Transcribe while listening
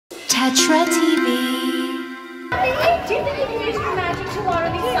Tetra TV. Do you think you can use your magic to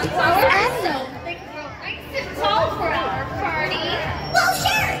water these sunflowers? They grow nice and tall for our party. Well,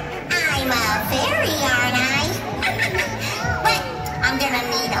 sure. I'm a fairy, aren't I? But I'm gonna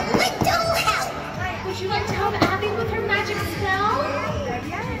need a little help. Would you like to help Abby with her magic spell?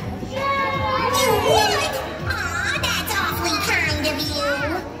 You would? Aw, that's awfully kind of you.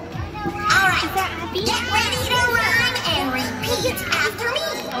 All right, get ready to run and repeat after me.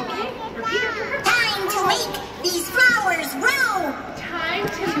 Okay, repeat after her. Time to make these flowers grow. Time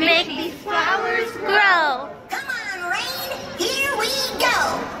to make these flowers Grow. Come on, Rain, here we go.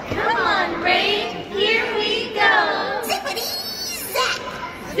 Come on, Rain, here we go. Zippity zap.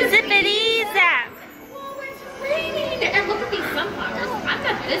 Zippity zap. Whoa, it's raining. And look at these sunflowers. I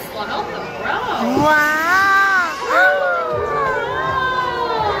bet this one will grow. Wow.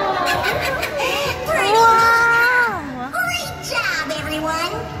 Pretty. Wow. Great job,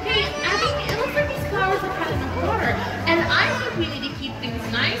 everyone. Hey, Abby, it looks like these flowers are kind of in water. And I think we need to keep things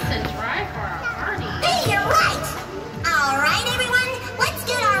nice and dry for our party. Hey, you're right. All right, everyone, let's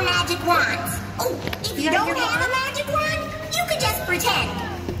get our magic wands. Oh, if you don't have a magic wand, you could just pretend.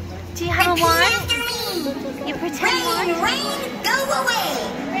 Do you have a Repeat wand? after me. You pretend Rain, wand? rain, go away.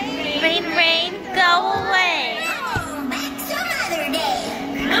 Rain, rain, go away. Come back some other day.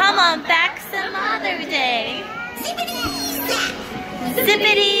 Come on back some other day. Zippity zap.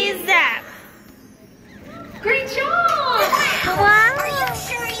 Zippity zap. Great job! Wow. Are you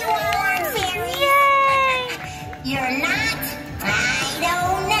sure you all aren't fairies? Yay. You're not? I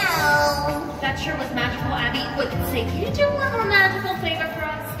don't know. That sure was magical, Abby. But say, can you do one more magical favor for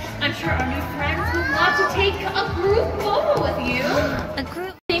us? I'm sure our new friends would love to take a group photo with you. A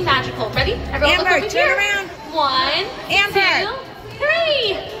group. Be magical. Ready? Everyone look Amber, over turn here. around. 1, Amber. 2,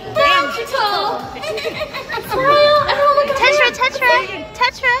 3. Magical. Smile. Everyone look over Tetra, here. Tetra,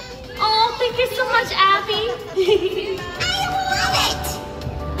 Tetra. Oh, thank you so much, Abby. I love it.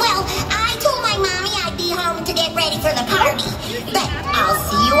 Well, I told my mommy I'd be home to get ready for the party, but I'll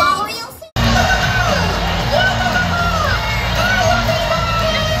see you all real soon.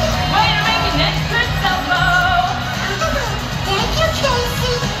 Way to make an extra solo. Thank you,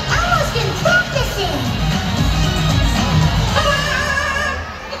 Casey. Elmo's been practicing.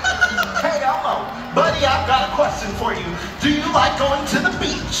 Hey Elmo, buddy, I've got a question for you. Do you like going to the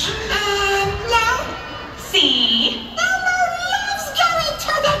beach? No. See? Elmo loves going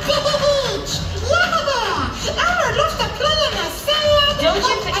to the beach. Yeah. Elmo loves to play in the sand. Don't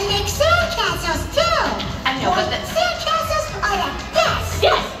you think- And make sandcastles too. I know, but Sandcastles are the best.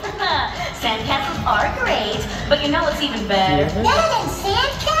 Yes! Sandcastles are great, but you know what's even better? Better than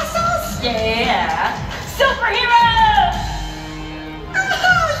sandcastles? Yeah! Superheroes!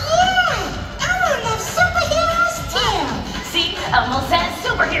 Oh yeah. Elmo loves superheroes too. See, Elmo says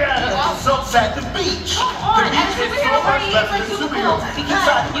superheroes! So it's at the beach. Come on, The at a beach is superhero so much party, better it's like than super cool, superheroes. because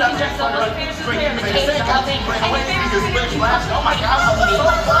Besides, you can dress up as a favorite superhero in the cave and the whole thing, and your favorite superhero can Oh my God, that was so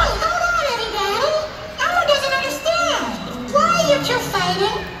fun. Hold on, everybody. Elmo doesn't understand. Why are you two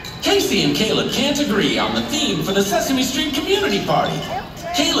fighting? Casey and Caleb can't agree on the theme for the Sesame Street community party.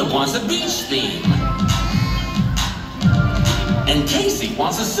 Caleb wants a beach theme. And Casey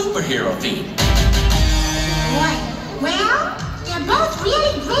wants a superhero theme. What? Well, they're both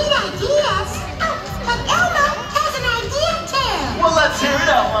really great ideas. Oh, but Elmo has an idea too. Well, let's hear it,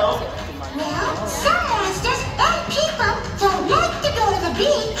 Elmo. Well, some monsters and people don't like to go to the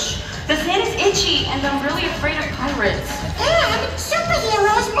beach. The sand is itchy, and I'm really afraid of pirates. And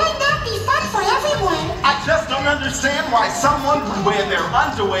superheroes might not be fun for everyone. I just don't understand why someone would wear their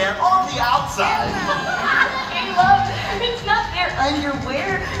underwear on the outside. Caleb, it's not their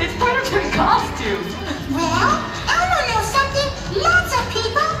underwear, it's part of their costume. Well, Elmo knows something lots of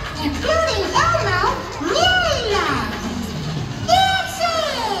people, including Elmo, really love.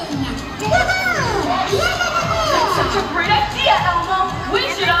 Dancing! Woohoo! That's such a great idea, Elmo. We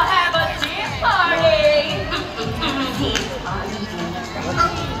should all have a dance party.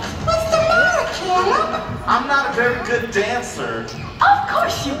 What's the matter, Caleb? I'm not a very good dancer. Of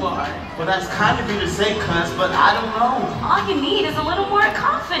course you are. Well, that's kind of you to say, cuz, but I don't know. All you need is a little more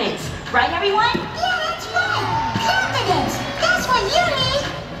confidence. Right, everyone? Yeah, that's right. Confidence. That's what you need.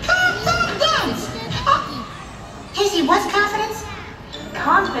 Confidence. Casey, what's confidence?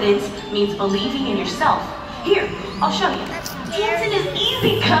 Confidence means believing in yourself. Here, I'll show you. Dancing is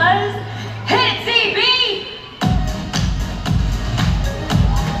easy, cuz. Hit it, CB!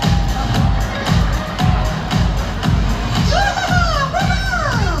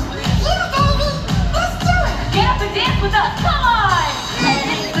 Get up and dance with us, come on!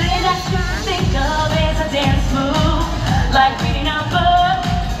 Anything I can think of is a dance move, like reading a book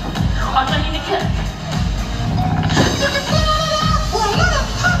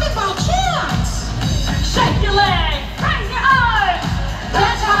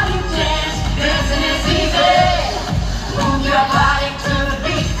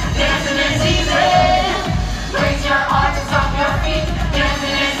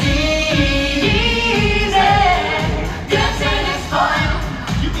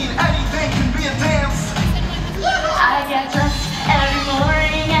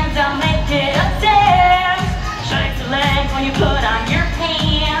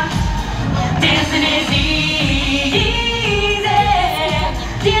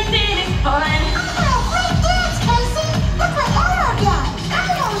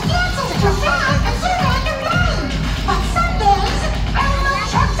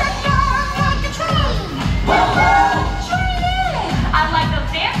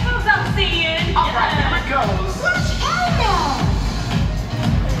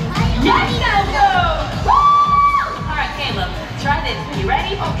Yes, go! Woo! All right, Caleb, try this. Are you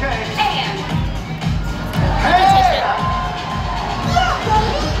ready? Okay. And Hey!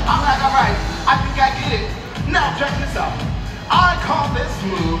 All right. I think I get it. Now check this out. I call this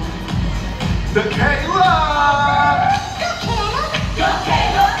move the Caleb. go,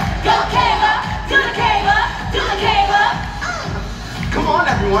 Caleb! Go, Caleb! Do the Caleb! Do the Caleb! Come on,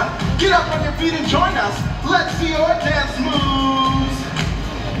 everyone. Get up on your feet and join us. Let's see your dance moves.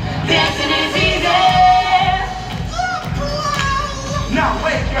 Dancing is easy! Now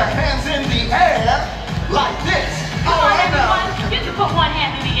wave your hands in the air like this. Come on, everyone. You can put one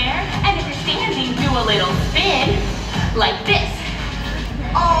hand in the air, and if you're standing, do a little spin like this.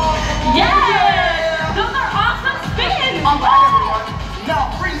 Oh, Yes! Those are awesome spins! All right, everyone. Now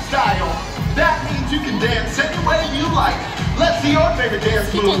freestyle. That means you can dance any way you like. Let's see your favorite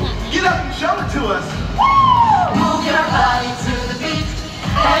dance move. Get up and show it to us. Move your body to the beat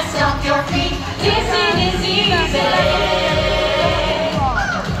and stomp your feet. Dancing is easy.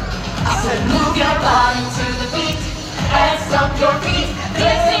 I said move your body to the beat and stomp your feet.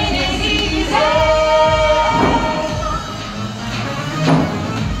 Dancing is easy.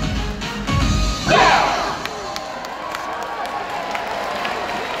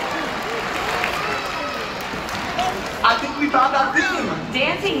 I think we found our theme.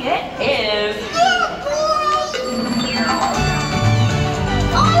 Dancing it is.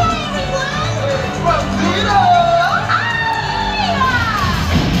 Rosita!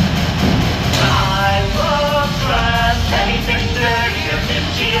 I love trash. Anything dirty or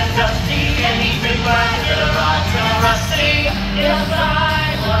dingy and dusty. Anything ragged or rotten or rusty. Yes,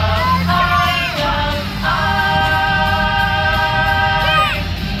 I love trash.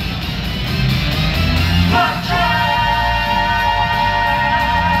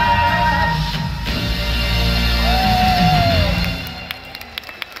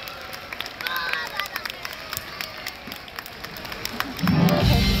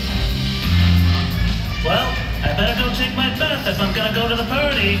 Well, I better go take my bath if I'm gonna go to the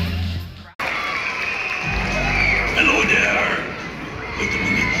party. Hello there. Wait a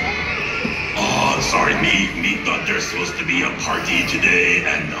minute. Sorry, me thought there's supposed to be a party today,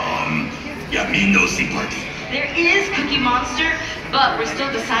 and yeah, me no see party. There is Cookie Monster, but we're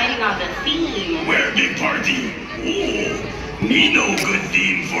still deciding on the theme. Where big party? Oh, me no good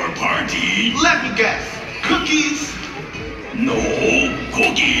theme for a party. Let me guess. Cookies? No,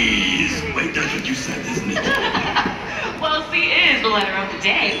 cookies. Wait, that's what you said, isn't it? Well, C is the letter of the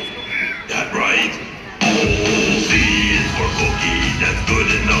day. That right? Oh, C is for cookie. That's good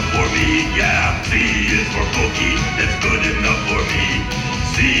enough for me. Yeah, C is for cookie. That's good enough for me.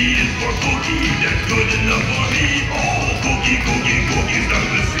 C is for cookie. That's good enough for me. Oh, cookie, start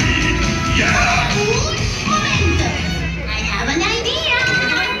with C. Yeah. I have an idea.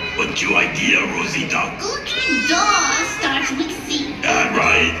 What's your idea, Rosita? Cookie dough starts with C. That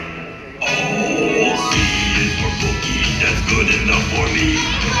right? Oh, C is for cookie. That's good enough for me.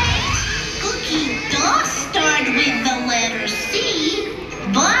 Cookie does start with the letter C,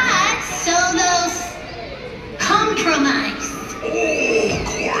 but so does compromise. Oh, of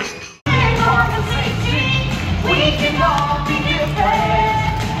course. We can all be your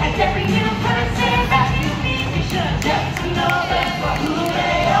friends, and every new person that you meet, you should get to know them for who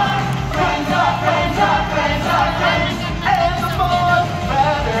they are. Friends are friends are friends are friends, and the more the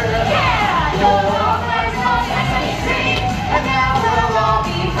better. Yeah, you're all friends on Sesame Street, and now we'll all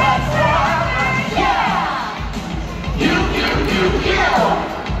be friends forever. Yeah, you.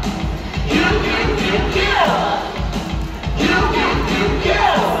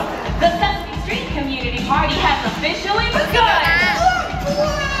 The Sesame Street Community Party has officially begun!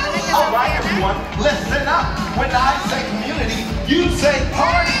 All right, everyone. Listen up. When I say community, you say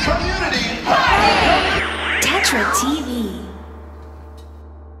party community. Tetra TV.